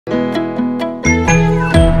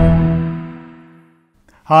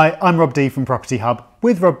Hi, I'm Rob D from Property Hub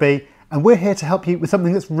with Rob B, and we're here to help you with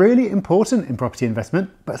something that's really important in property investment,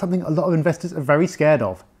 but something a lot of investors are very scared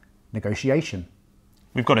of: negotiation.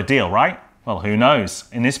 We've got a deal, right? Well, who knows?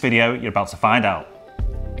 In this video, you're about to find out.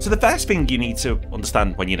 So the first thing you need to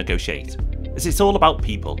understand when you negotiate is it's all about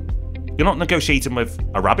people. You're not negotiating with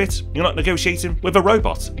a rabbit, you're not negotiating with a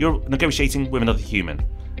robot, you're negotiating with another human.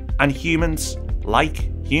 And humans like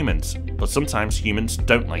humans, but sometimes humans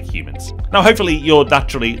don't like humans. Now, hopefully you're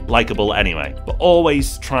naturally likable anyway, but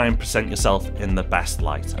always try and present yourself in the best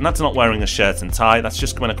light. And that's not wearing a shirt and tie, that's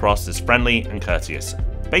just coming across as friendly and courteous.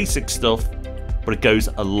 Basic stuff, but it goes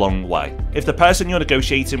a long way. If the person you're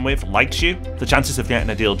negotiating with likes you, the chances of getting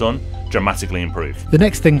a deal done dramatically improve. The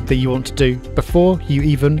next thing that you want to do before you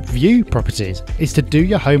even view properties is to do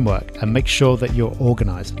your homework and make sure that you're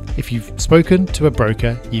organised. If you've spoken to a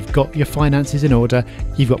broker, you've got your finances in order,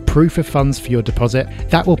 you've got proof of funds for your deposit,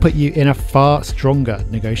 that will put you in a far stronger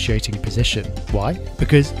negotiating position. Why?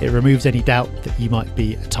 Because it removes any doubt that you might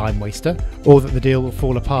be a time waster or that the deal will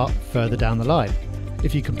fall apart further down the line.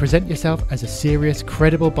 If you can present yourself as a serious,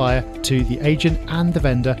 credible buyer to the agent and the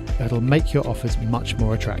vendor, it'll make your offers much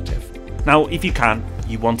more attractive. Now, if you can,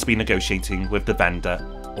 you want to be negotiating with the vendor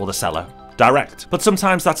or the seller direct. But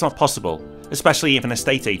sometimes that's not possible, especially if an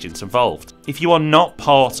estate agent's involved. If you are not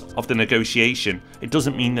part of the negotiation, it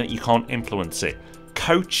doesn't mean that you can't influence it.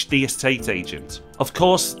 Coach the estate agent. Of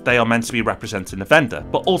course, they are meant to be representing the vendor,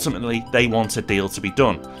 but ultimately they want a deal to be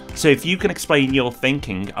done. So if you can explain your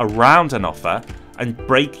thinking around an offer and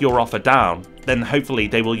break your offer down, then hopefully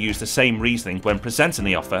they will use the same reasoning when presenting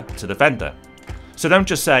the offer to the vendor. So don't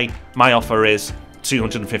just say, my offer is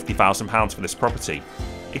 £250,000 for this property.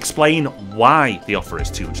 Explain why the offer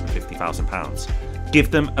is £250,000.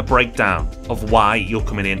 Give them a breakdown of why you're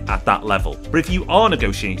coming in at that level. But if you are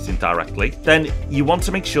negotiating directly, then you want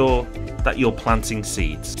to make sure that you're planting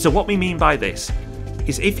seeds. So what we mean by this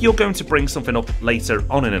is if you're going to bring something up later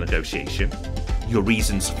on in a negotiation, your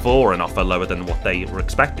reasons for an offer lower than what they were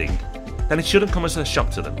expecting, then it shouldn't come as a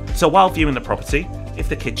shock to them. So while viewing the property, if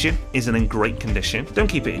the kitchen isn't in great condition, don't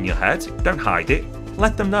keep it in your head, don't hide it,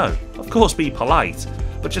 let them know. Of course, be polite,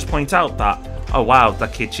 but just point out that, oh wow,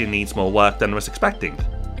 that kitchen needs more work than I was expecting.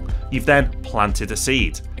 You've then planted a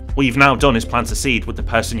seed. What you've now done is plant a seed with the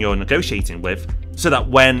person you're negotiating with, so that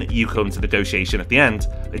when you come to negotiation at the end,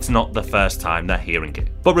 it's not the first time they're hearing it.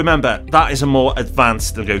 But remember, that is a more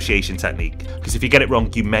advanced negotiation technique, because if you get it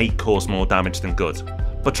wrong, you may cause more damage than good.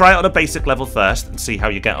 But try it on a basic level first and see how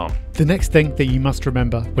you get on. The next thing that you must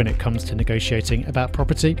remember when it comes to negotiating about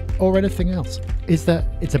property or anything else is that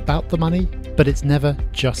it's about the money, but it's never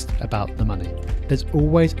just about the money. There's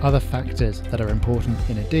always other factors that are important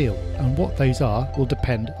in a deal, and what those are will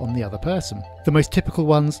depend on the other person. The most typical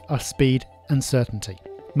ones are speed and certainty.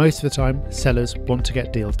 Most of the time, sellers want to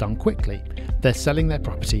get deals done quickly. They're selling their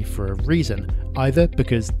property for a reason, either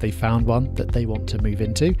because they found one that they want to move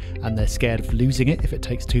into and they're scared of losing it if it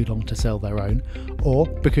takes too long to sell their own, or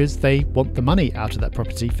because they want the money out of that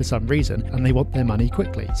property for some reason and they want their money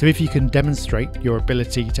quickly. So if you can demonstrate your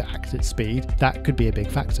ability to act at speed, that could be a big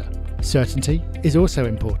factor. Certainty is also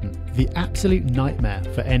important. The absolute nightmare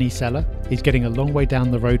for any seller is getting a long way down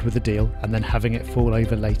the road with a deal and then having it fall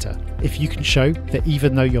over later. If you can show that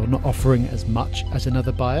even though you're not offering as much as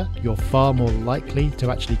another buyer, you're far more likely to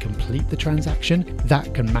actually complete the transaction,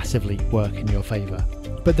 that can massively work in your favour.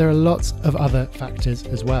 But there are lots of other factors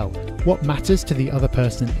as well. What matters to the other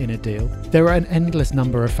person in a deal? There are an endless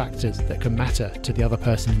number of factors that can matter to the other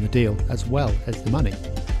person in the deal as well as the money.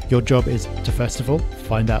 Your job is to first of all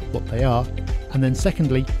find out what they are, and then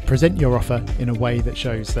secondly present your offer in a way that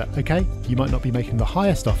shows that, okay, you might not be making the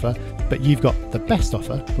highest offer, but you've got the best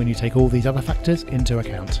offer when you take all these other factors into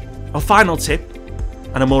account. A final tip,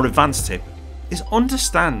 and a more advanced tip, is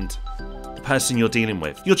understand the person you're dealing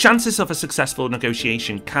with. Your chances of a successful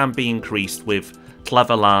negotiation can be increased with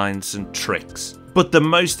clever lines and tricks, but the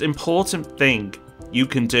most important thing you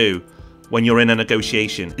can do when you're in a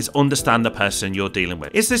negotiation is understand the person you're dealing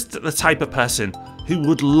with. Is this the type of person who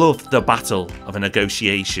would love the battle of a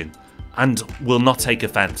negotiation and will not take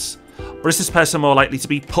offence? Or is this person more likely to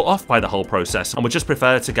be put off by the whole process and would just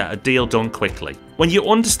prefer to get a deal done quickly? When you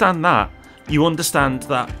understand that, you understand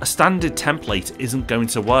that a standard template isn't going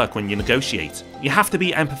to work when you negotiate. You have to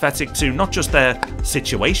be empathetic to not just their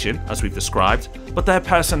situation, as we've described, but their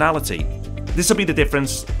personality. This will be the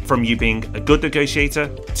difference from you being a good negotiator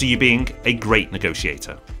to you being a great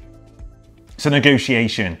negotiator. So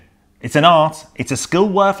negotiation, it's an art, it's a skill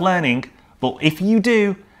worth learning, but if you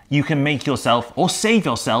do, you can make yourself or save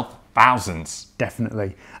yourself Thousands.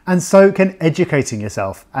 Definitely. And so can educating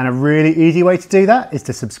yourself. And a really easy way to do that is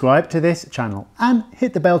to subscribe to this channel and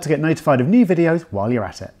hit the bell to get notified of new videos while you're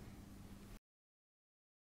at it.